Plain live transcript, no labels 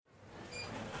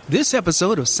This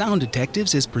episode of Sound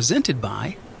Detectives is presented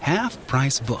by Half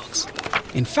Price Books.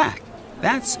 In fact,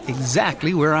 that's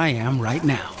exactly where I am right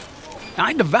now.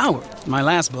 I devoured my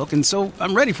last book, and so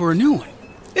I'm ready for a new one.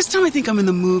 This time I think I'm in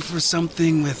the mood for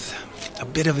something with a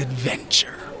bit of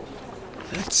adventure.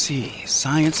 Let's see,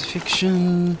 science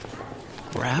fiction,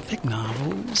 graphic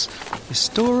novels,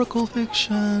 historical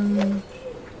fiction.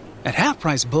 At Half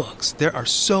Price Books, there are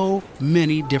so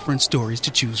many different stories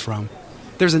to choose from.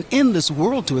 There's an endless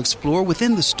world to explore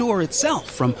within the store itself,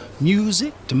 from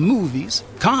music to movies,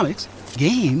 comics,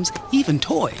 games, even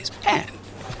toys, and,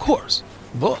 of course,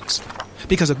 books.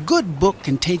 Because a good book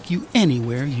can take you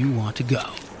anywhere you want to go.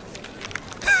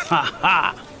 Ha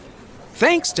ha!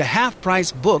 Thanks to Half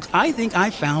Price Books, I think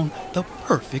I found the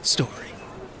perfect story.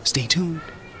 Stay tuned.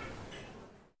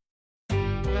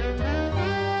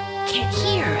 Can't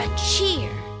hear a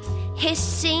cheer.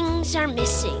 Hissings are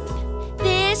missing.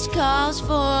 This calls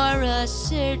for a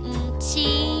certain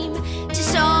team to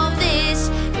solve this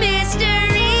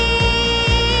mystery.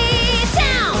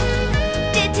 Sound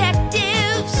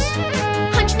detectives.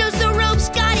 Hunch knows the ropes,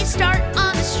 got his start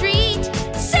on the street.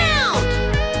 Sound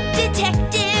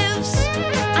detectives.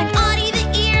 I'm Audie the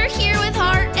ear, here with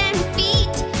heart and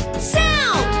feet.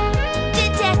 Sound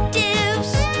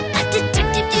detectives. A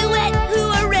detective duet who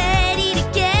are ready to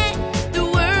get the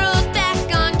world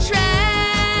back on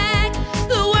track.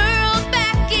 The world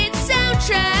back in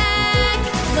soundtrack.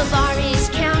 LeVar is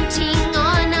counting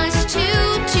on us to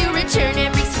return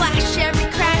every splash, every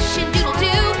crash and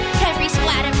doodle-doo. Every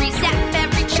splat, every zap,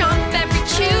 every chomp, every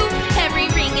chew. Every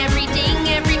ring, every ding,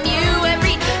 every mew,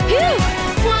 every pew.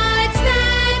 What's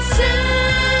that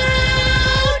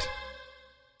sound?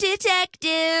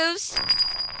 Detectives.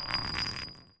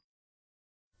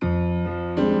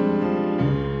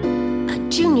 A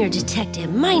junior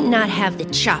detective might not have the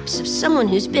chops of someone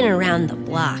who's been around the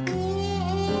block.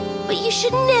 But you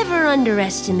should never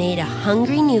underestimate a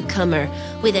hungry newcomer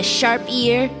with a sharp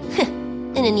ear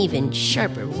and an even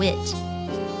sharper wit.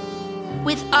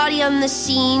 With Audie on the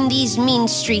scene, these mean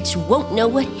streets won't know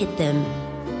what hit them.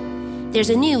 There's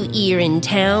a new ear in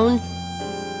town,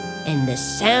 and the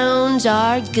sounds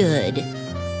are good.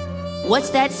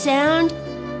 What's that sound?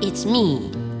 It's me,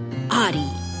 Audie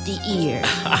the ear.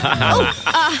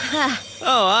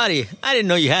 Oh, Audie, I didn't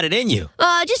know you had it in you.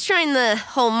 Just trying the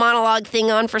whole monologue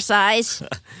thing on for size.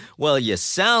 Well, you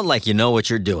sound like you know what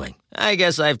you're doing. I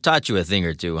guess I've taught you a thing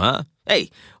or two, huh?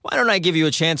 Hey, why don't I give you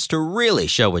a chance to really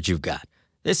show what you've got?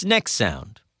 This next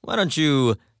sound, why don't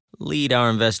you lead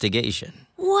our investigation?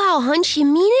 Wow, Hunch, you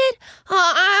mean it?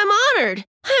 I'm honored.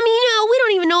 I mean, we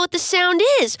don't even know what the sound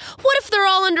is. What if they're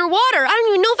all underwater? I don't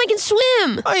even know if I can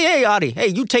swim. Oh, hey, Audie. Hey,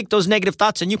 you take those negative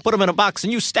thoughts and you put them in a box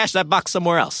and you stash that box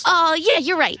somewhere else. Yeah,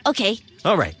 you're right. Okay.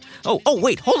 All right. Oh,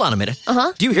 wait, hold on a minute.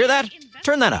 Uh-huh. Do you hear that?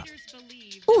 Turn that up.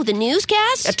 Ooh, the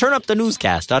newscast? Yeah, turn up the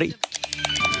newscast, Audie.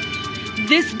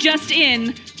 This just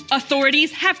in.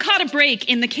 Authorities have caught a break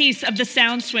in the case of the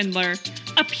sound swindler.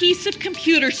 A piece of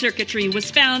computer circuitry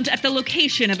was found at the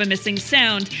location of a missing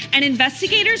sound, and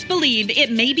investigators believe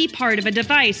it may be part of a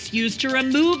device used to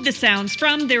remove the sounds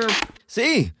from their...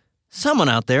 See? Someone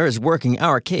out there is working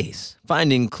our case,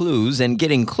 finding clues and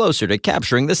getting closer to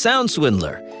capturing the sound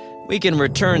swindler. We can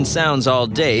return sounds all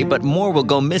day, but more will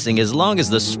go missing as long as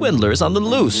the swindler is on the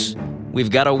loose.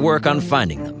 We've got to work on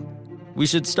finding them. We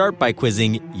should start by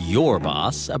quizzing your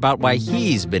boss about why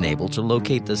he's been able to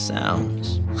locate the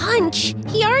sounds. Hunch,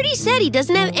 he already said he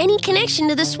doesn't have any connection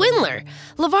to the swindler.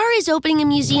 LeVar is opening a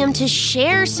museum to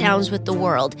share sounds with the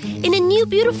world in a new,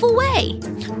 beautiful way.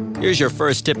 Here's your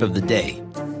first tip of the day.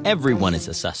 Everyone is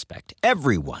a suspect.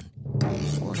 Everyone.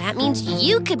 Well, that means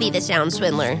you could be the sound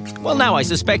swindler. Well, now I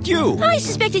suspect you. I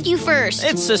suspected you first.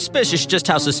 It's suspicious just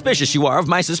how suspicious you are of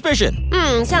my suspicion.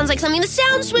 Sounds like something the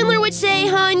sound swindler would say,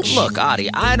 Hunch. Look, Audie,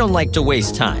 I don't like to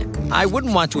waste time. I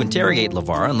wouldn't want to interrogate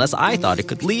LeVar unless I thought it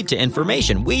could lead to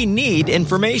information. We need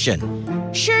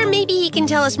information. Sure, maybe he can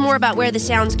tell us more about where the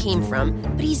sounds came from,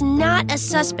 but he's not a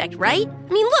suspect, right?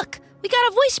 I mean, look, we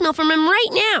got a voicemail from him right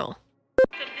now.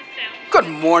 Good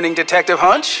morning, Detective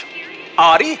Hunch.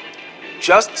 Audie,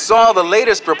 just saw the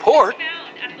latest report.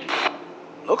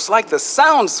 Looks like the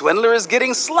sound swindler is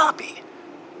getting sloppy.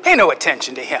 Pay no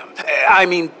attention to him. I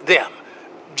mean, them.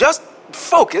 Just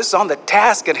focus on the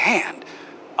task at hand.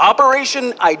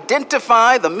 Operation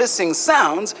Identify the Missing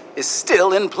Sounds is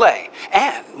still in play,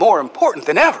 and more important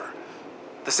than ever,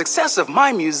 the success of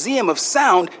my Museum of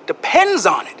Sound depends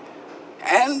on it.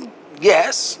 And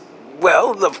yes,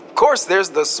 well, of course there's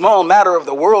the small matter of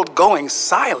the world going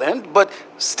silent, but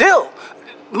still,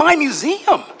 my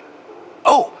museum.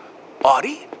 Oh,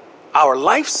 Audie, our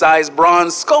life-size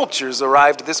bronze sculptures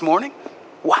arrived this morning.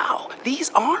 Wow, these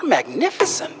are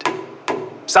magnificent.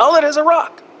 Solid as a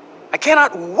rock. I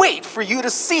cannot wait for you to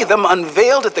see them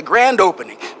unveiled at the grand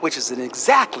opening, which is in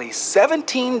exactly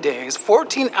 17 days,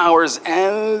 14 hours,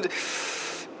 and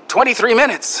 23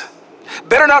 minutes.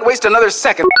 Better not waste another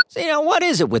second. So, what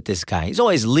is it with this guy? He's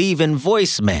always leaving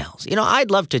voicemails.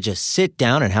 I'd love to just sit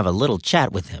down and have a little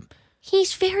chat with him.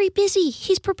 He's very busy.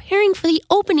 He's preparing for the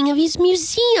opening of his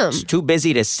museum. He's too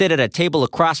busy to sit at a table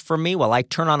across from me while I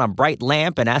turn on a bright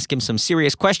lamp and ask him some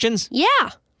serious questions?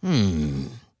 Yeah.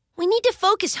 We need to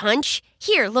focus, Hunch.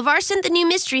 Here, LeVar sent the new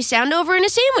mystery sound over in a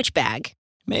sandwich bag.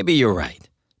 Maybe you're right.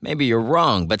 Maybe you're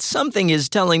wrong, but something is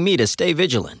telling me to stay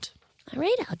vigilant. All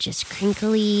right, I'll just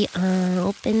crinkly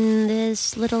open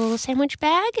this little sandwich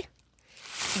bag.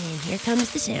 And here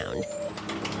comes the sound.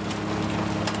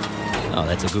 Oh,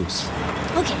 that's a goose.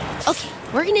 Okay.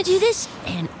 We're going to do this,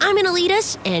 and I'm going to lead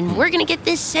us, and we're going to get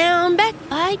this sound back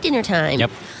by dinner time.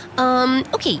 Yep.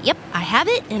 Yep, I have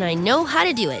it, and I know how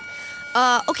to do it.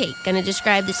 Gonna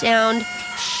describe the sound.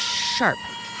 Sharp,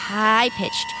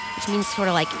 high-pitched, which means sort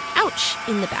of like, ouch,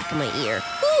 in the back of my ear.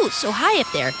 Ooh, so high up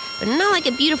there, but not like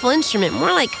a beautiful instrument,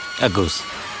 more like... A goose.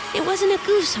 It wasn't a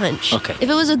goose, Hunch. Okay. If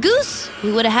it was a goose,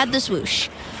 we would have had the swoosh.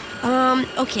 All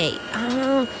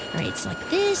right, it's like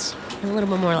this, and a little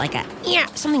bit more like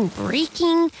something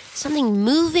breaking, something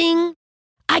moving.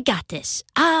 I got this.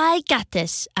 Yeah,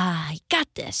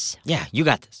 you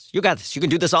got this. You can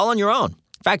do this all on your own.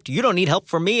 In fact, you don't need help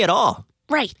from me at all.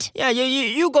 Right. Yeah,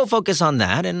 you go focus on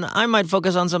that, and I might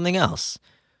focus on something else.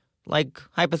 Like,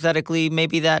 hypothetically,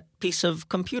 maybe that piece of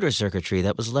computer circuitry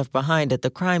that was left behind at the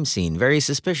crime scene very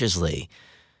suspiciously.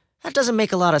 That doesn't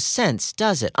make a lot of sense,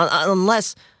 does it?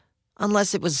 Unless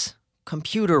it was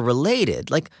computer-related.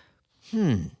 Like,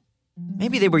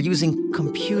 maybe they were using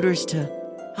computers to...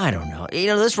 I don't know.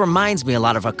 This reminds me a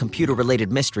lot of a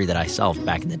computer-related mystery that I solved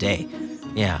back in the day.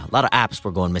 Yeah, a lot of apps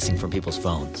were going missing from people's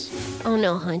phones. Oh,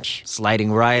 no, Hunch.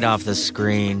 Sliding right off the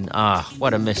screen.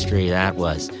 What a mystery that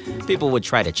was. People would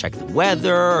try to check the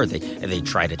weather, or they'd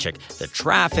try to check the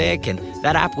traffic, and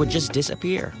that app would just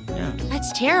disappear. Yeah.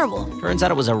 That's terrible. Turns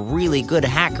out it was a really good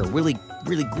hacker, really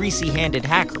greasy-handed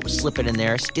hacker was slipping in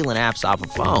there, stealing apps off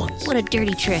of phones. What a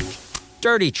dirty trick.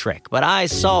 Dirty trick, but I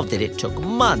solved it. It took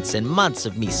months and months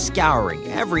of me scouring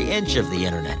every inch of the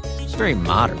internet. It was very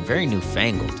modern, very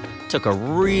newfangled. Took a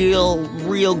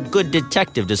real good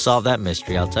detective to solve that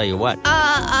mystery, I'll tell you what.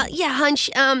 Yeah, Hunch,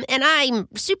 and I'm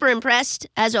super impressed,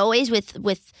 as always,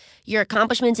 with your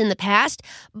accomplishments in the past,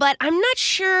 but I'm not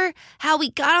sure how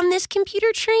we got on this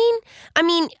computer train. I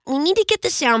mean, we need to get the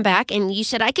sound back, and you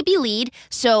said I could be lead,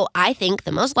 so I think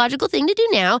the most logical thing to do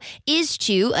now is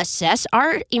to assess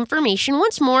our information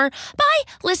once more by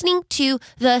listening to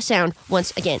the sound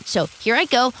once again. So here I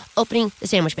go, opening the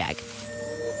sandwich bag.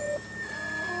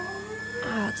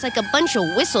 It's like a bunch of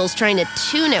whistles trying to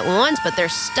tune at once, but they're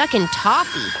stuck in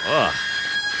toffee. Ugh.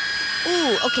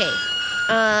 Ooh, okay.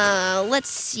 Let's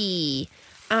see.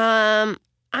 I'm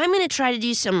gonna try to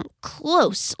do some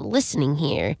close listening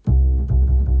here.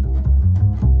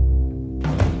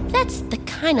 That's the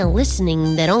kind of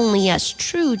listening that only us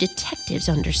true detectives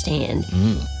understand.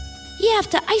 You have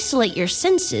to isolate your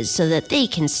senses so that they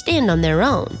can stand on their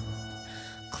own.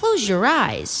 Close your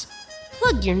eyes.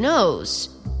 Plug your nose.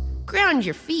 Ground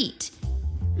your feet.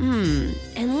 And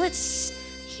let's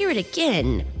hear it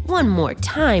again one more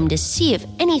time to see if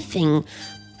anything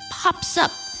pops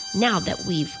up now that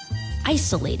we've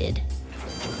isolated.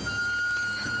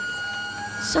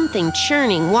 Something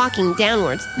churning, walking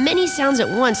downwards, many sounds at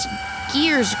once,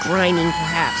 gears grinding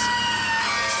perhaps.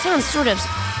 Sounds sort of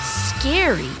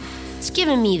scary. It's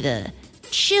giving me the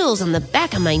chills on the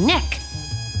back of my neck.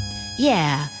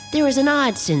 Yeah, there was an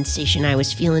odd sensation I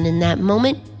was feeling in that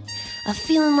moment. A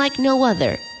feeling like no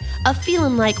other. A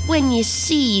feeling like when you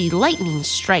see lightning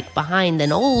strike behind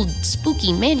an old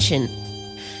spooky mansion.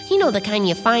 You know, the kind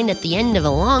you find at the end of a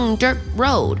long dirt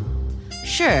road.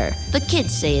 Sure, the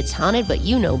kids say it's haunted, but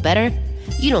you know better.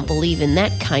 You don't believe in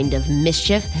that kind of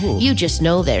mischief. Ooh. You just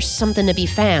know there's something to be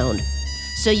found.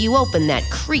 So you open that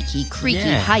creaky,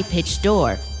 high-pitched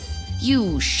door.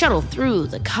 You shuttle through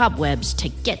the cobwebs to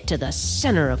get to the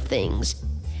center of things.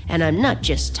 And I'm not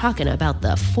just talking about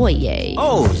the foyer.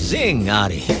 Oh, zing,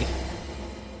 Audie.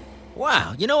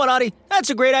 Wow, you know what, Audie? That's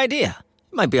a great idea.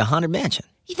 It might be a haunted mansion.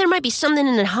 There might be something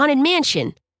in a haunted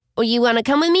mansion. Well, you want to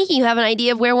come with me? You have an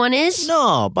idea of where one is?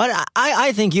 No, but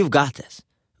I think you've got this.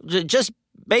 Just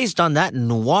based on that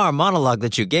noir monologue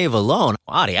that you gave alone,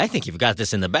 Audie, I think you've got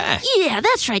this in the bag. Yeah,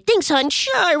 that's right. Thanks, Hunch.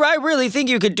 I really think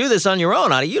you could do this on your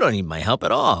own, Audie. You don't need my help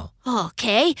at all.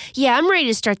 Okay. Yeah, I'm ready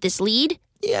to start this lead.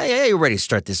 Yeah, you're ready to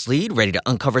start this lead, ready to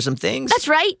uncover some things. That's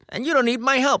right. And you don't need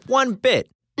my help one bit.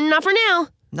 Not for now.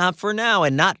 Not for now,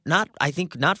 and I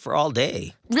think not for all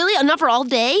day. Really? Not for all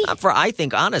day? I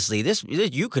think, honestly,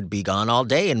 you could be gone all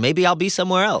day, and maybe I'll be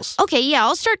somewhere else. Okay, yeah,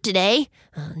 I'll start today.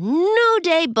 No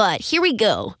day, but here we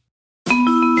go.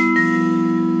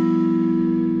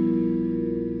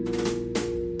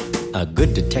 A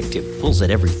good detective pulls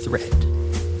at every thread,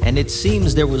 and it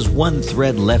seems there was one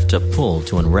thread left to pull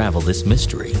to unravel this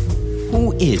mystery.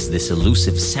 Who is this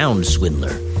elusive sound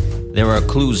swindler? There are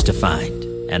clues to find,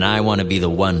 and I want to be the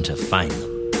one to find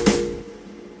them.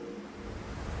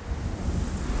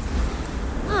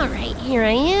 All right, here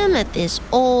I am at this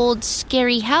old,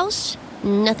 scary house.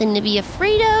 Nothing to be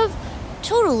afraid of.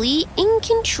 Totally in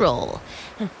control.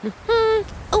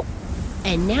 Oh,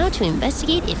 and now to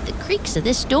investigate if the creaks of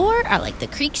this door are like the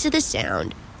creaks of the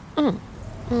sound.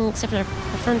 Except the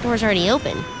front door's already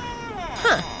open.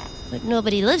 Huh, but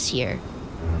nobody lives here.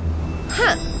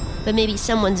 Huh, but maybe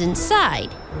someone's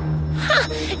inside. Huh,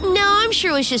 no, I'm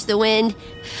sure it was just the wind.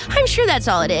 I'm sure that's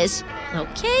all it is.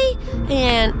 Okay,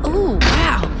 and oh,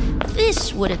 wow.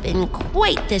 This would have been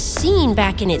quite the scene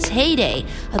back in its heyday.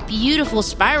 A beautiful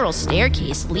spiral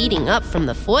staircase leading up from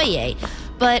the foyer.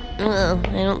 But, I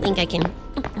don't think I can...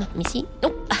 Let me see.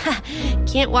 Nope.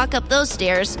 Can't walk up those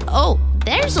stairs. Oh,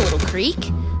 there's a little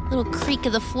creak. Little creak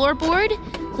of the floorboard.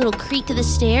 Little creak of the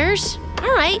stairs.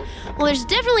 All right. Well, there's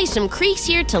definitely some creaks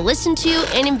here to listen to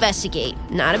and investigate.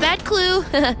 Not a bad clue.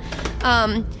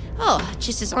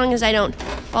 Just as long as I don't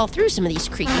fall through some of these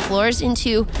creaky floors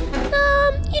into,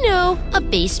 a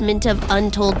basement of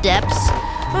untold depths.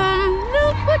 I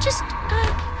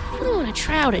really want to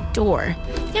try out a door.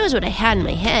 That was what I had in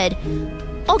my head.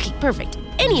 Okay, perfect.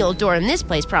 Any old door in this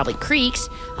place probably creaks.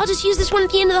 I'll just use this one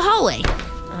at the end of the hallway.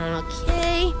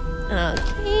 Okay.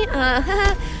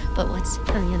 But what's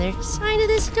on the other side of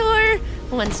this door?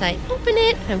 Once I open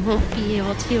it, I won't be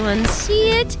able to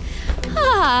unsee it.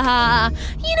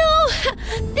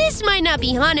 This might not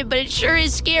be haunted, but it sure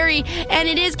is scary, and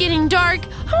it is getting dark.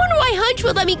 I wonder why Hunch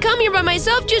would let me come here by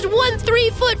myself, just 1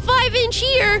 3-foot 5-inch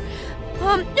here.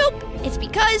 Nope, it's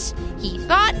because he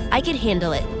thought I could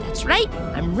handle it. That's right,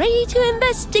 I'm ready to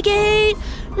investigate.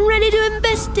 Ready to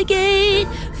investigate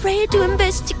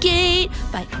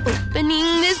by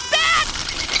opening this bat!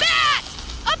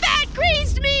 A bat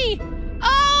grazed me!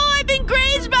 Oh, I've been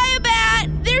grazed by a bat!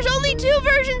 There's only 2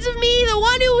 versions of me, the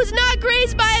one who was not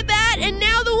grazed by a bat, and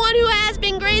now the one who has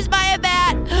been grazed by a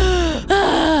bat.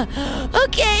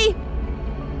 Okay,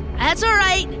 that's all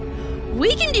right.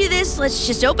 We can do this. Let's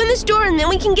just open this door and then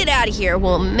we can get out of here.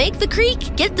 We'll make the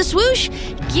creak, get the swoosh,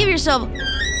 give yourself...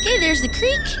 Okay, there's the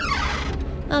creak.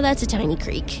 Oh, that's a tiny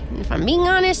creak. If I'm being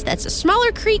honest, that's a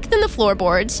smaller creak than the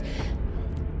floorboards.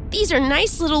 These are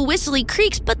nice little whistly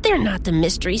creaks, but they're not the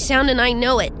mystery sound, and I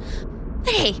know it.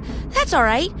 But hey, that's all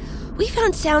right. We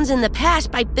found sounds in the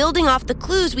past by building off the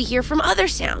clues we hear from other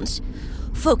sounds.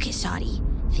 Focus, Audie.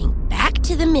 Think back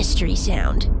to the mystery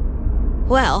sound.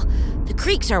 Well, the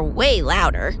creaks are way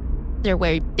louder. They're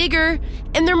way bigger,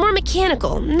 and they're more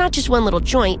mechanical, not just one little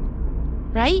joint.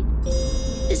 Right?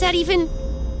 Is that even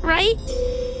right?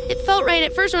 It felt right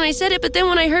at first when I said it, but then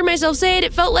when I heard myself say it,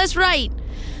 it felt less right.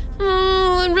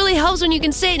 It really helps when you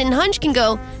can say it and Hunch can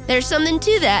go, there's something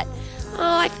to that.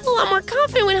 Oh, I feel a lot more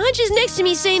confident when Hunch is next to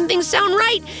me saying things sound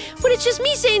right. When it's just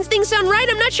me saying things sound right,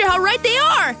 I'm not sure how right they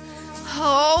are.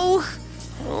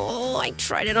 Oh, I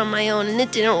tried it on my own and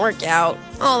it didn't work out.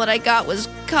 All that I got was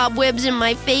cobwebs in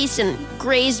my face and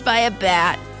grazed by a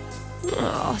bat.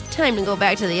 Oh, time to go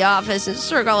back to the office and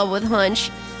circle up with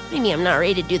Hunch. Maybe I'm not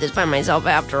ready to do this by myself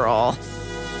after all.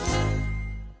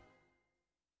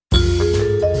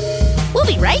 We'll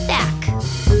be right back.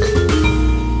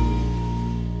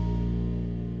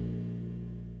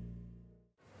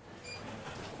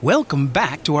 Welcome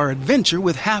back to our adventure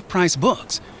with Half Price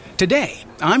Books. Today,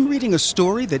 I'm reading a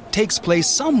story that takes place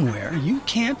somewhere you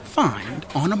can't find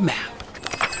on a map.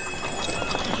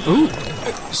 Ooh,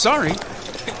 sorry.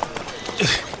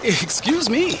 Excuse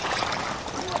me.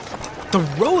 The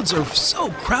roads are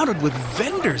so crowded with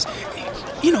vendors.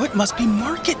 It must be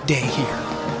market day here.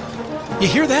 You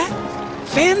hear that?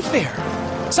 Fanfare.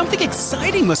 Something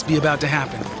exciting must be about to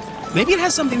happen. Maybe it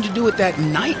has something to do with that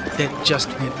knight that just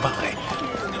went by.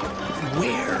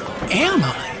 Where am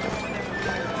I?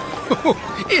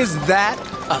 Is that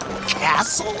a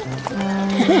castle?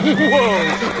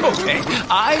 Whoa, okay.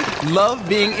 I love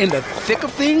being in the thick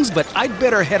of things, but I'd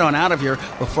better head on out of here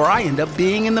before I end up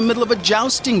being in the middle of a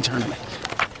jousting tournament.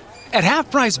 At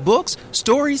Half Price Books,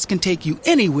 stories can take you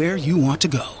anywhere you want to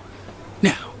go.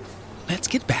 Now, let's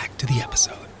get back to the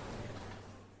episode.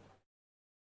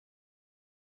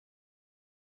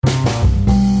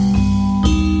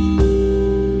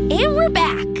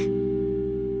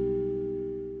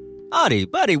 Audie,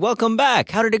 buddy, welcome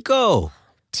back. How did it go?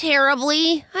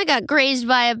 Terribly. I got grazed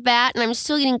by a bat, and I'm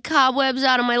still getting cobwebs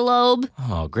out of my lobe.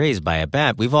 Oh, grazed by a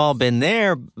bat. We've all been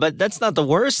there, but that's not the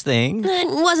worst thing. It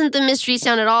wasn't the mystery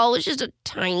sound at all. It was just a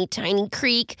tiny, tiny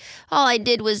creak. All I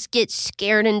did was get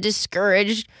scared and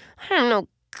discouraged. I'm no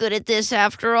good at this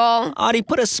after all. Audie,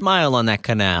 put a smile on that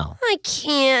canal. I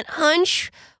can't,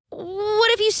 Hunch.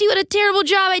 What if you see what a terrible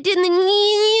job I did and then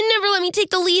you never let me take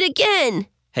the lead again?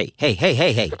 Hey.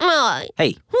 Hey. What?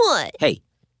 Hey.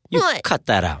 You What? cut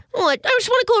that out. What? I just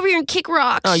want to go over here and kick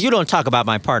rocks. Oh, you don't talk about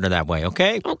my partner that way,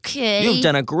 okay? Okay. You've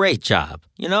done a great job,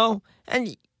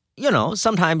 And,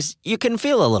 sometimes you can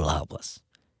feel a little helpless.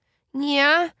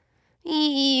 Yeah?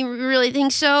 You really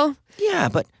think so? Yeah,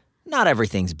 but not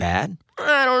everything's bad.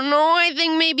 I don't know. I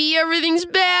think maybe everything's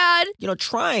bad.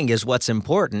 Trying is what's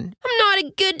important. I'm not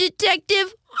a good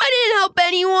detective. I didn't help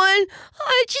anyone.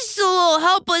 I'm just a little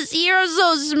helpless here. I'm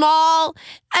so small.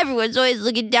 Everyone's always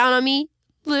looking down on me.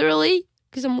 Literally.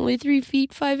 Because I'm only 3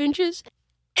 feet, 5 inches.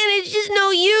 And it's just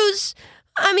no use.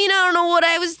 I don't know what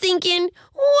I was thinking.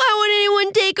 Why would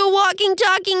anyone take a walking,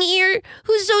 talking ear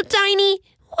who's so tiny?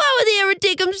 Why would they ever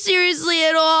take him seriously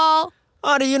at all?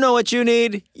 Audie, you know what you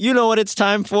need? You know what it's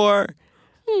time for?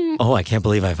 Oh, I can't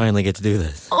believe I finally get to do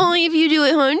this. Only if you do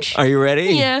it, Hunch. Are you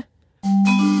ready? Yeah.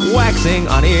 Waxing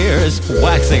on ears,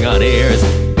 waxing on ears.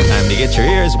 Time to get your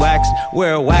ears waxed.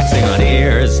 We're waxing on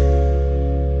ears.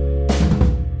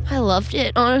 I loved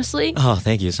it, honestly. Oh,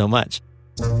 thank you so much.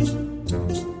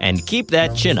 And keep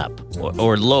that chin up,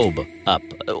 or lobe up,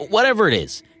 whatever it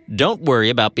is. Don't worry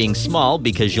about being small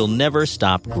because you'll never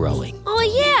stop growing. Oh,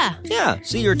 yeah. Yeah,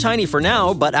 see, you're tiny for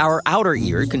now, but our outer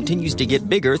ear continues to get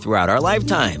bigger throughout our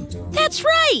lifetime. That's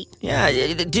right. Yeah,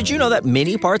 did you know that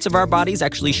many parts of our bodies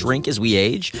actually shrink as we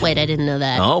age? Wait, I didn't know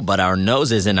that. Oh, but our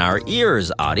noses and our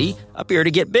ears, Audie, appear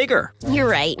to get bigger. You're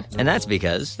right. And that's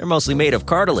because they're mostly made of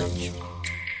cartilage.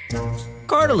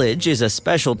 Cartilage is a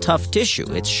special tough tissue.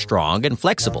 It's strong and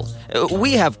flexible.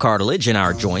 We have cartilage in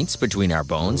our joints between our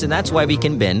bones, and that's why we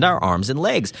can bend our arms and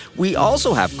legs. We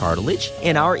also have cartilage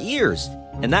in our ears,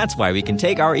 and that's why we can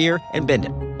take our ear and bend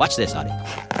it. Watch this, Audie.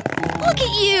 Look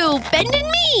at you, bending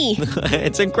me.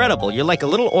 It's incredible. You're like a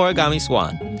little origami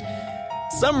swan.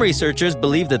 Some researchers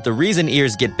believe that the reason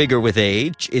ears get bigger with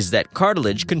age is that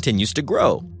cartilage continues to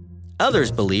grow.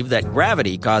 Others believe that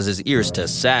gravity causes ears to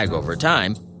sag over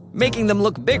time, making them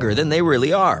look bigger than they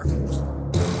really are.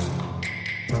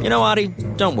 Audie,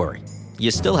 don't worry.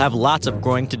 You still have lots of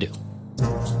growing to do.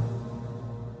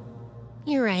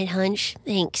 You're right, Hunch.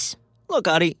 Thanks. Look,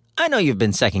 Audie, I know you've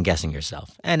been second-guessing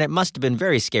yourself, and it must have been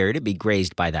very scary to be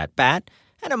grazed by that bat,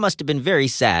 and it must have been very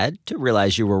sad to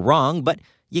realize you were wrong, but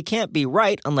you can't be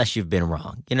right unless you've been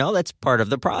wrong. That's part of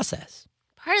the process.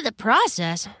 Part of the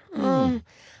process?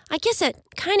 I guess that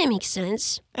kind of makes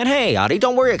sense. And hey, Audie,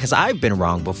 don't worry, because I've been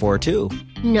wrong before, too.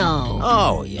 No.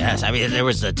 Oh, yes. There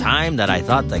was the time that I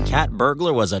thought the cat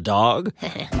burglar was a dog.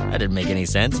 That didn't make any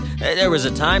sense. There was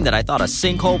a time that I thought a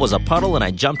sinkhole was a puddle and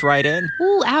I jumped right in.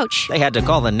 Ooh, ouch. They had to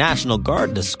call the National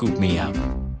Guard to scoop me out.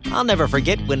 I'll never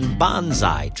forget when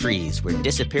bonsai trees were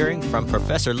disappearing from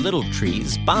Professor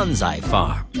Littletree's bonsai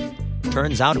farm.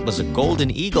 Turns out it was a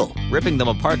golden eagle, ripping them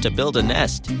apart to build a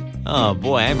nest. Oh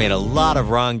boy, I made a lot of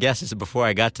wrong guesses before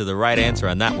I got to the right answer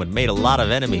on that one. Made a lot of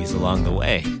enemies along the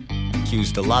way.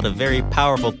 Accused a lot of very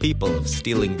powerful people of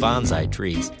stealing bonsai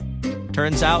trees.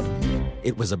 Turns out,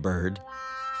 it was a bird.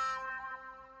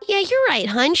 Yeah, you're right,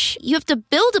 Hunch. You have to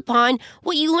build upon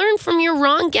what you learned from your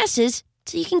wrong guesses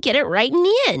so you can get it right in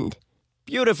the end.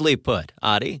 Beautifully put,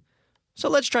 Audie. So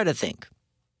let's try to think.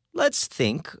 Let's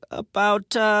think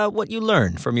about what you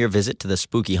learned from your visit to the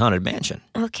spooky haunted mansion.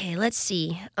 Okay, let's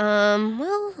see.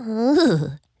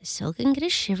 Still can get a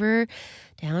shiver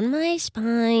down my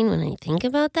spine when I think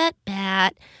about that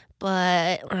bat.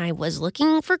 But I was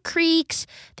looking for creaks.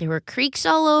 There were creaks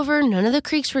all over. None of the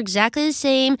creaks were exactly the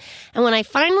same. And when I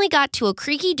finally got to a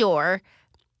creaky door,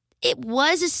 it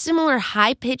was a similar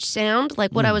high-pitched sound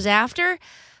like what I was after.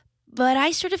 But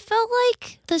I sort of felt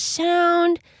like the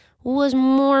sound was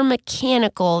more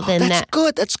mechanical than that.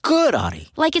 That's good, Audie.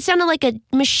 Like it sounded like a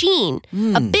machine,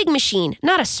 a big machine,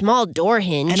 not a small door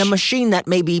hinge. And a machine that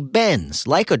maybe bends,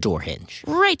 like a door hinge.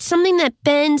 Right, something that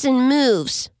bends and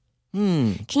moves.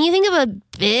 Can you think of a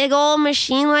big old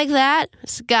machine like that?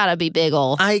 It's gotta be big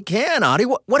old. I can, Audie.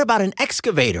 What about an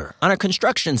excavator on a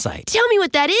construction site? Tell me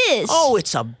what that is. Oh,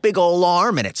 it's a big old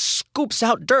arm and it scoops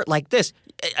out dirt like this.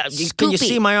 Can you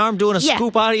see my arm doing a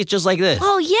scoop, Audie? It's just like this.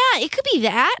 Oh, yeah, it could be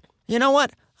that. You know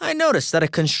what? I noticed that a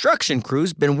construction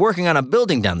crew's been working on a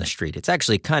building down the street. It's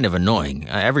actually kind of annoying.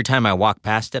 Every time I walk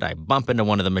past it, I bump into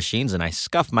one of the machines and I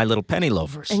scuff my little penny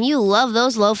loafers. And you love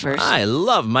those loafers. I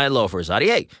love my loafers, Audie.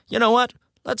 Hey, you know what?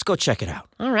 Let's go check it out.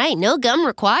 All right, no gum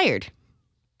required.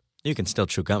 You can still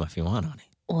chew gum if you want, Audie.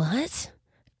 What?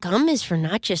 Gum is for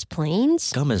not just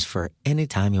planes? Gum is for any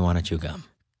time you want to chew gum.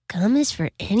 Gum is for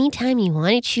any time you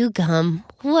want to chew gum.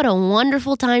 What a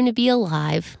wonderful time to be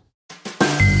alive.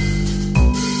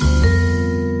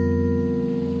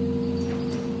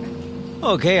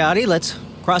 Okay, Audie, let's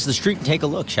cross the street and take a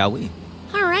look, shall we?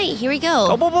 All right, here we go.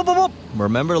 Oh, whoop, whoop, whoop, whoop.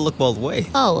 Remember to look both ways.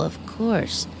 Oh, of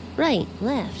course. Right,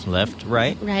 left. Left,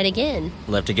 right. Right again.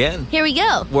 Left again. Here we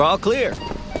go. We're all clear.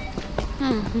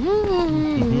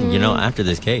 You know, after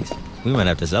this case, we might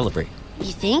have to celebrate.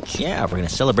 You think? Yeah, we're going to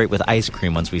celebrate with ice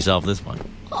cream once we solve this one.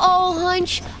 Oh,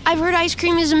 Hunch, I've heard ice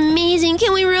cream is amazing.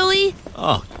 Can we really?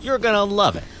 Oh, you're going to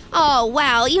love it. Oh,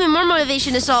 wow, even more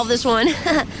motivation to solve this one.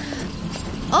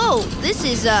 Oh, this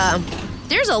is,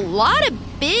 there's a lot of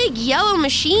big yellow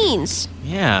machines.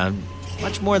 Yeah,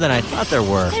 much more than I thought there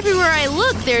were. Everywhere I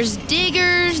look, there's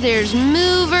diggers, there's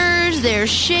movers, there's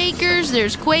shakers,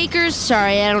 there's quakers.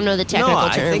 Sorry, I don't know the technical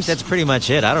terms. I think that's pretty much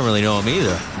it. I don't really know them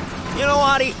either. You know,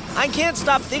 Audie, I can't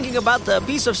stop thinking about the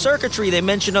piece of circuitry they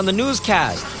mentioned on the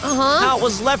newscast. Uh-huh. How it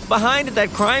was left behind at that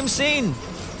crime scene.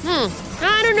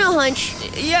 I don't know, Hunch.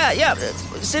 Yeah.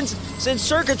 Since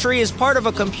circuitry is part of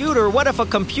a computer, what if a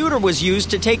computer was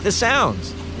used to take the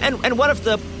sounds? And what if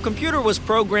the computer was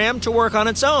programmed to work on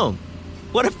its own?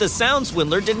 What if the sound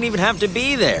swindler didn't even have to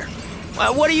be there?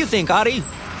 What do you think, Audie?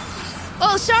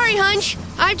 Oh, sorry, Hunch.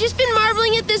 I've just been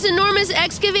marveling at this enormous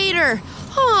excavator.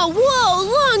 Oh,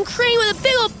 whoa, long crane with a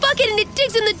big old bucket and it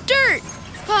digs in the dirt.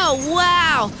 Oh,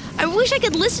 wow. I wish I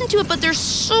could listen to it, but there's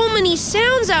so many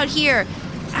sounds out here.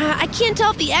 I can't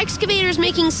tell if the excavator's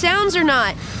making sounds or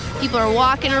not. People are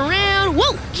walking around.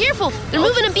 Whoa, careful. They're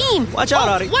moving a beam. Watch out,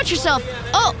 Audie. Watch yourself.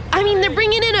 Oh, I mean, they're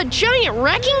bringing in a giant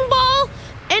wrecking ball.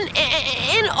 And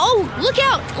oh, look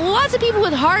out. Lots of people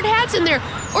with hard hats, and they're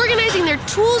organizing their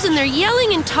tools, and they're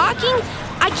yelling and talking.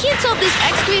 I can't tell if this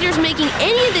excavator's making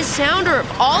any of this sound or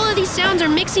if all of these sounds are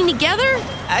mixing together.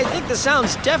 I think the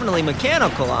sound's definitely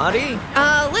mechanical, Audie.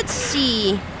 Let's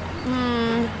see.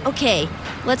 Okay,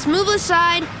 let's move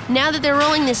aside now that they're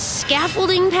rolling this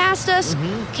scaffolding past us.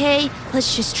 Okay,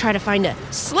 let's just try to find a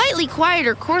slightly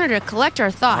quieter corner to collect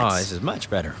our thoughts. Oh, this is much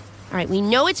better. All right, we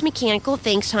know it's mechanical.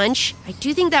 Thanks, Hunch. I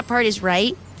do think that part is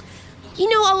right. You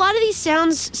know, a lot of these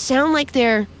sounds sound like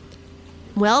they're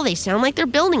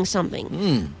building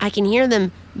something. I can hear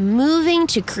them moving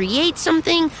to create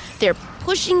something. They're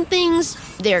pushing things.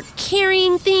 They're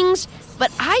carrying things.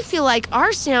 But I feel like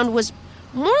our sound was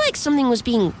more like something was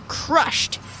being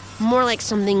crushed. More like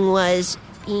something was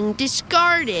being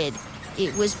discarded.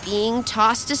 It was being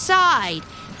tossed aside.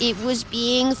 It was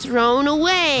being thrown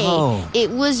away. Oh.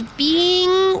 It was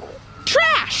being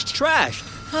trashed. Trashed?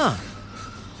 Huh.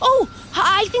 Oh,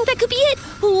 I think that could be it.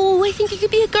 Oh, I think it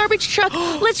could be a garbage truck.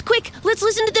 Let's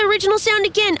listen to the original sound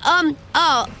again.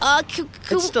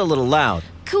 It's still a little loud.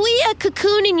 Could we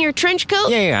cocoon in your trench coat?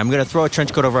 Yeah, I'm going to throw a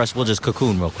trench coat over us. We'll just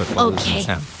cocoon real quick while we listen to Okay,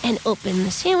 the sound. and open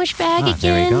the sandwich bag again.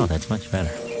 There we go. That's much better.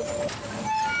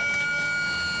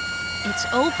 It's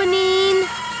opening.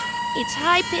 It's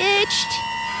high-pitched.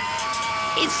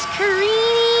 It's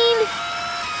careening.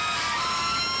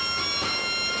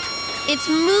 It's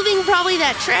moving probably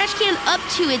that trash can up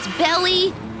to its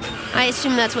belly. I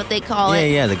assume that's what they call it.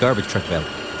 Yeah, the garbage truck belly.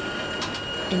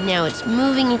 And now it's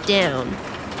moving it down.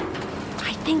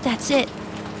 I think that's it.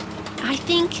 I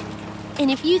think. And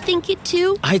if you think it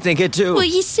too, I think it too. will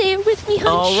you say it with me,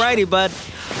 Hunch? Alrighty, bud.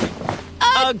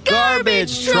 A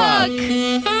garbage truck! Ooh,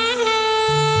 ooh, ooh.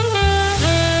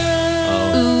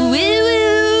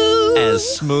 As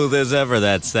smooth as ever,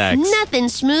 that sax. Nothing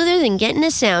smoother than getting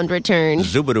a sound return.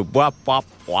 Zoobadoo wop wop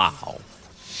wow.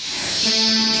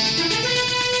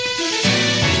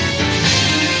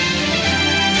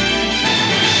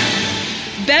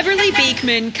 Beverly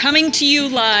Beekman coming to you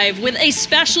live with a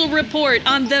special report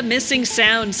on the missing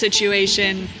sound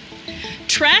situation.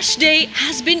 Trash Day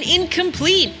has been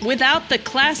incomplete without the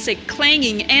classic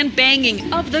clanging and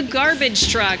banging of the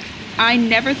garbage truck. I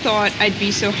never thought I'd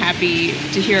be so happy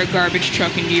to hear a garbage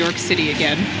truck in New York City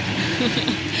again.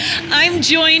 I'm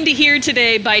joined here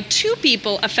today by two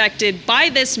people affected by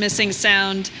this missing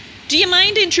sound. Do you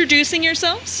mind introducing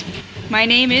yourselves? My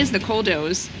name is Nicole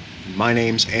Doze. My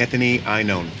name's Anthony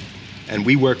Einone, and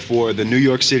we work for the New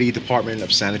York City Department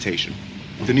of Sanitation.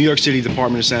 The New York City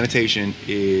Department of Sanitation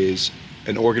is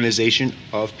an organization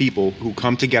of people who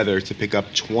come together to pick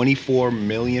up 24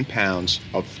 million pounds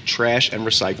of trash and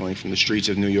recycling from the streets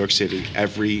of New York City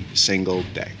every single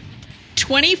day.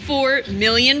 24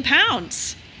 million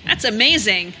pounds. That's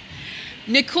amazing.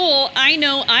 Nicole, I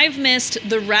know I've missed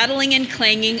the rattling and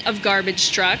clanging of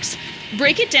garbage trucks.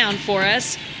 Break it down for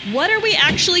us. What are we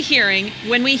actually hearing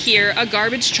when we hear a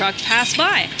garbage truck pass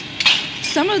by?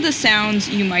 Some of the sounds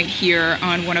you might hear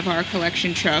on one of our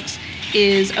collection trucks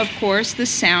is, of course, the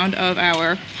sound of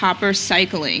our hopper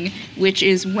cycling, which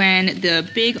is when the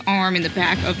big arm in the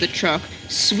back of the truck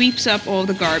sweeps up all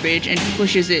the garbage and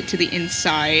pushes it to the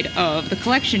inside of the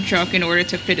collection truck in order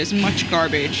to fit as much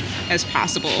garbage as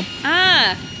possible.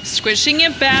 Squishing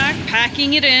it back,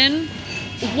 packing it in.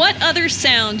 What other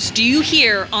sounds do you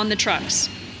hear on the trucks?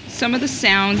 Some of the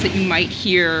sounds that you might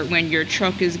hear when your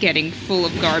truck is getting full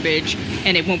of garbage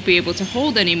and it won't be able to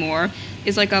hold anymore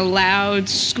is like a loud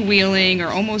squealing or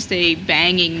almost a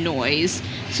banging noise.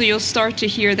 So you'll start to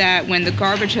hear that when the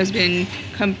garbage has been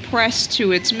compressed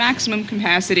to its maximum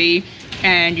capacity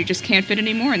and you just can't fit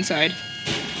any more inside.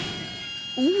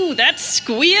 Ooh, that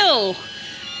squeal!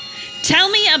 Tell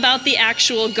me about the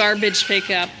actual garbage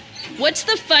pickup. What's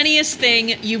the funniest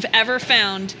thing you've ever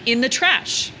found in the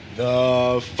trash?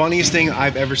 The funniest thing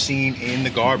I've ever seen in the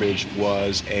garbage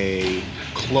was a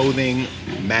clothing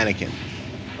mannequin.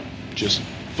 Just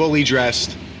fully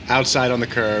dressed, outside on the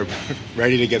curb,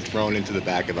 ready to get thrown into the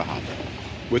back of the hopper,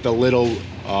 with a little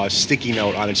sticky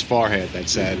note on its forehead that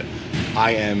said,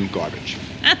 "I am garbage."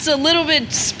 That's a little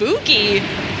bit spooky.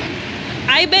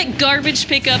 I bet garbage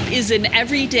pickup is an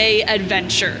everyday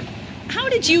adventure. How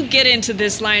did you get into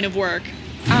this line of work?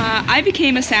 I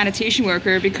became a sanitation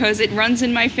worker because it runs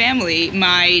in my family.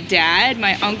 My dad,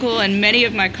 my uncle, and many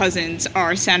of my cousins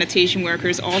are sanitation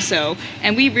workers also.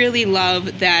 And we really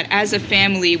love that as a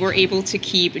family, we're able to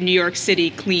keep New York City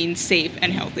clean, safe,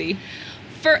 and healthy.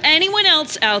 For anyone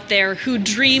else out there who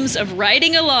dreams of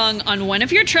riding along on one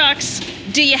of your trucks,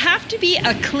 do you have to be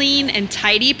a clean and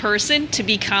tidy person to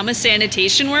become a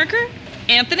sanitation worker?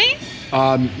 Anthony?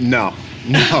 No.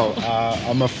 No,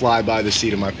 I'm a fly by the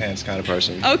seat of my pants kind of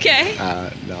person. Okay.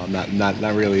 No, I'm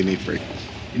not really a neat freak.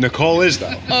 Nicole is,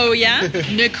 though. Oh, yeah?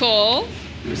 Nicole?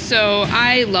 So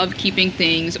I love keeping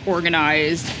things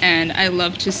organized and I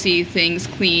love to see things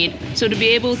clean. So to be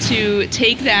able to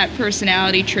take that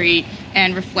personality trait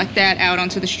and reflect that out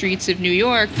onto the streets of New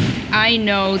York, I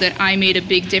know that I made a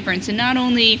big difference in not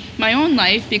only my own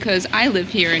life, because I live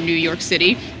here in New York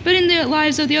City, but in the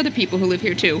lives of the other people who live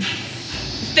here too.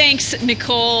 Thanks,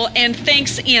 Nicole, and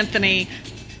thanks, Anthony.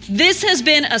 This has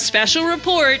been a special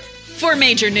report for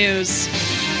Major News.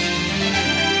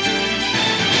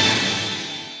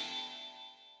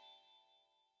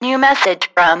 New message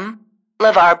from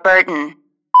LeVar Burton.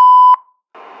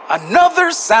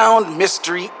 Another sound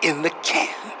mystery in the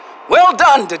can. Well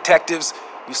done, detectives.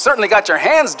 You certainly got your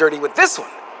hands dirty with this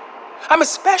one. I'm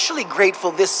especially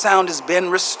grateful this sound has been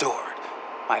restored.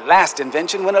 My last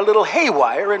invention went a little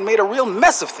haywire and made a real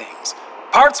mess of things.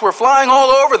 Parts were flying all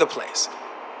over the place.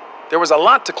 There was a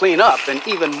lot to clean up and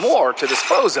even more to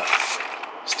dispose of.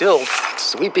 Still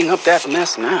sweeping up that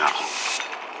mess now.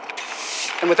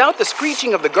 And without the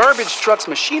screeching of the garbage truck's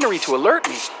machinery to alert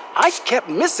me, I kept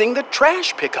missing the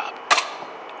trash pickup.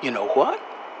 You know what?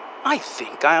 I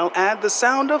think I'll add the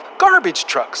sound of garbage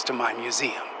trucks to my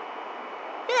museum.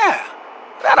 Yeah,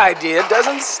 that idea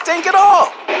doesn't stink at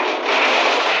all.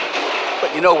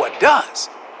 But you know what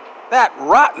does? That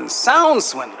rotten sound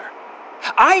swindler.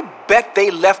 I bet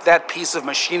they left that piece of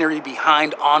machinery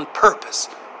behind on purpose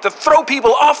to throw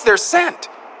people off their scent.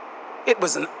 It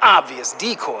was an obvious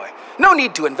decoy. No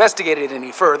need to investigate it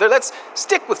any further. Let's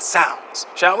stick with sounds,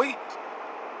 shall we?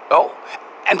 Oh,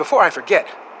 and before I forget,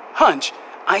 Hunch,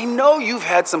 I know you've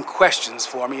had some questions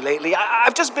for me lately.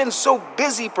 I've just been so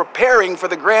busy preparing for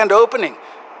the grand opening.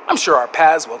 I'm sure our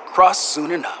paths will cross soon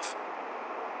enough.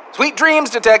 Sweet dreams,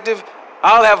 Detective.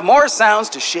 I'll have more sounds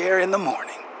to share in the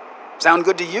morning. Sound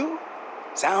good to you?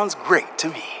 Sounds great to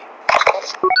me.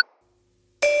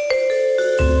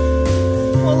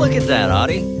 Well, look at that,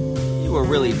 Audie. You were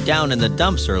really down in the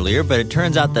dumps earlier, but it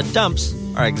turns out the dumps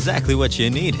are exactly what you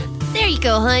needed. There you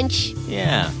go, Hunch.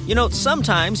 Yeah. You know,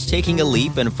 sometimes taking a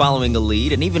leap and following a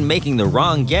lead and even making the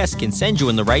wrong guess can send you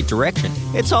in the right direction.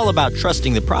 It's all about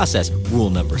trusting the process. Rule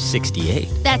number 68.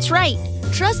 That's right.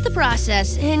 Trust the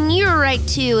process, and you're right,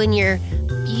 too, in your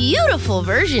beautiful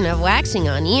version of waxing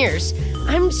on ears.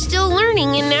 I'm still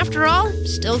learning, and after all,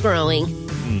 still growing.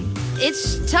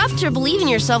 It's tough to believe in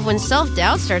yourself when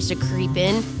self-doubt starts to creep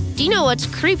in. Do you know what's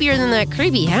creepier than that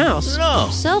creepy house? No.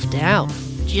 Self-doubt.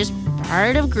 Just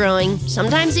part of growing.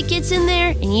 Sometimes it gets in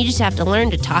there, and you just have to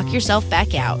learn to talk yourself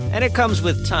back out. And it comes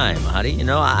with time, Audie. You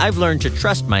know, I've learned to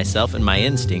trust myself and my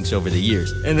instincts over the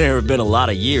years. And there have been a lot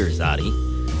of years, Audie.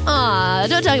 Aw,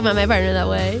 don't talk about my partner that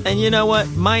way. And you know what?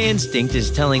 My instinct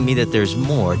is telling me that there's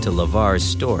more to LeVar's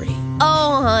story.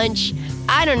 Oh, Hunch.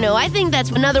 I don't know. I think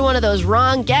that's another one of those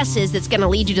wrong guesses that's going to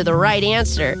lead you to the right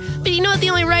answer. But you know what the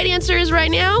only right answer is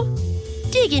right now?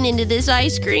 Digging into this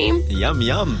ice cream. Yum,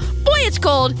 yum. Boy, it's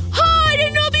cold. Oh, I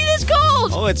didn't know it'd be this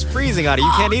cold. Oh, it's freezing, Audie.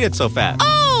 You can't eat it so fast.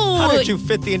 Oh! How did you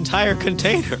fit the entire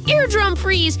container? Eardrum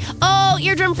freeze. Oh,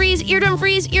 eardrum freeze, eardrum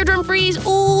freeze, eardrum freeze.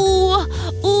 Ooh,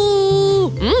 ooh.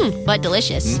 But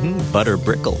delicious. Butter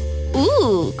brickle.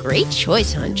 Ooh, great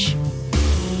choice, Hunch.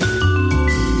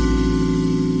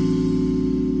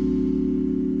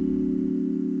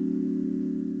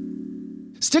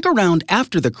 Stick around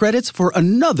after the credits for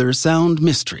another sound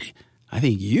mystery. I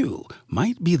think you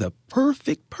might be the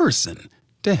perfect person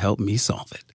to help me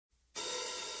solve it.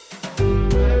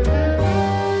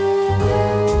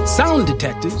 Sound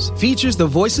Detectives features the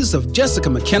voices of Jessica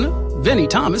McKenna, Vinnie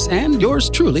Thomas, and yours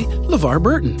truly, LeVar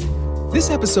Burton. This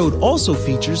episode also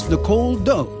features Nicole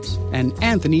Doze and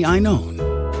Anthony Inone.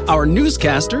 Our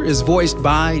newscaster is voiced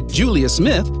by Julia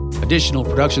Smith. Additional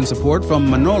production support from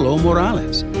Manolo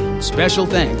Morales. Special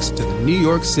thanks to the New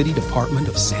York City Department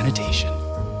of Sanitation.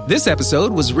 This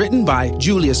episode was written by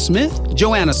Julia Smith,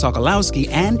 Joanna Sokolowski,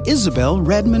 and Isabel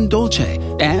Redmond Dolce,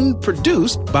 and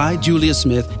produced by Julia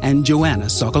Smith and Joanna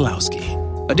Sokolowski.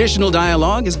 Additional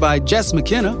dialogue is by Jess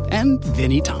McKenna and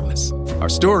Vinnie Thomas. Our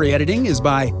story editing is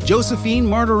by Josephine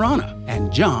Martirana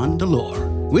and John Delore,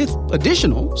 with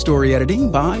additional story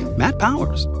editing by Matt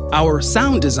Powers. Our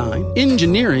sound design,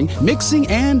 engineering, mixing,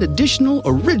 and additional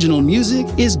original music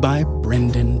is by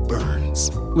Brendan Burns,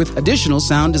 with additional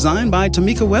sound design by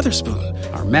Tamika Weatherspoon.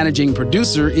 Our managing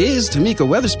producer is Tamika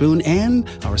Weatherspoon, and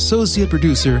our associate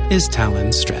producer is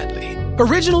Talon Stradley.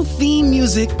 Original theme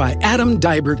music by Adam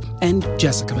Dybert and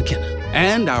Jessica McKenna.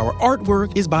 And our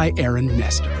artwork is by Aaron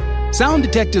Nestor. Sound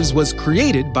Detectives was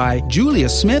created by Julia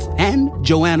Smith and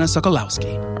Joanna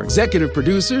Sokolowski. Our executive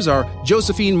producers are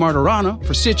Josephine Martirana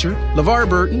for Stitcher, LeVar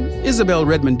Burton, Isabel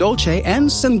Redmond Dolce, and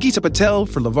Sangeeta Patel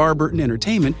for LeVar Burton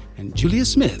Entertainment, and Julia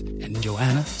Smith and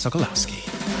Joanna Sokolowski.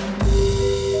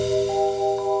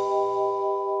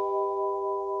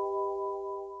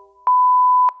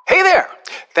 Hey there!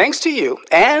 Thanks to you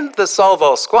and the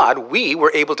Solvo Squad, we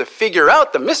were able to figure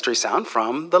out the mystery sound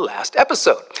from the last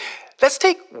episode. Let's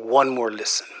take one more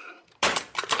listen.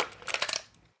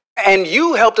 And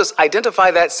you helped us identify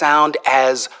that sound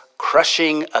as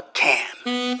crushing a can.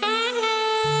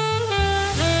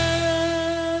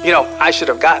 You know, I should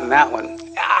have gotten that one.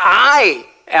 I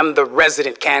am the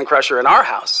resident can crusher in our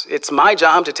house. It's my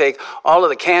job to take all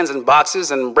of the cans and boxes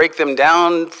and break them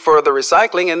down for the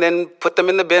recycling and then put them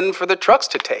in the bin for the trucks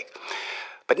to take.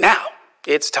 But now,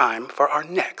 it's time for our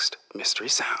next mystery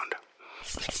sound.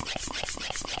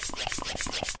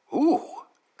 Ooh,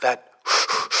 that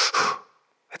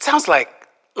sounds like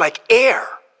air,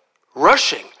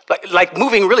 rushing, like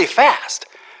moving really fast.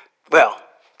 Well,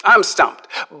 I'm stumped,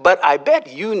 but I bet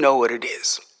you know what it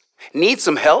is. Need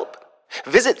some help?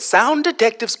 Visit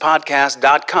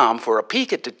sounddetectivespodcast.com for a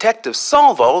peek at Detective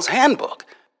Solvo's handbook.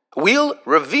 We'll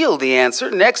reveal the answer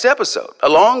next episode,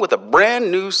 along with a brand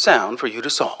new sound for you to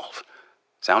solve.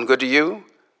 Sound good to you?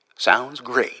 Sounds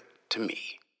great to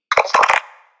me.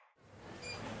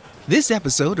 This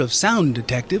episode of Sound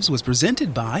Detectives was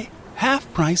presented by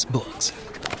Half Price Books.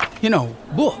 You know,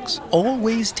 books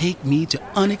always take me to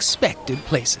unexpected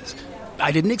places.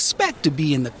 I didn't expect to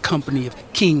be in the company of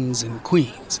kings and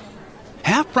queens.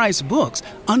 Half Price Books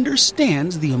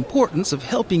understands the importance of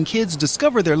helping kids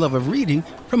discover their love of reading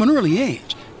from an early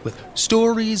age, with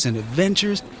stories and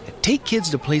adventures that take kids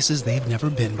to places they've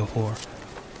never been before.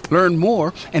 Learn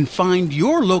more and find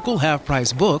your local Half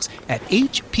Price Books at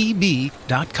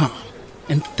hpb.com.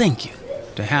 And thank you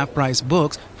to Half Price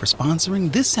Books for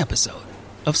sponsoring this episode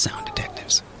of Sound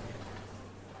Detectives.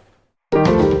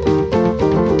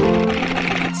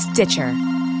 Stitcher.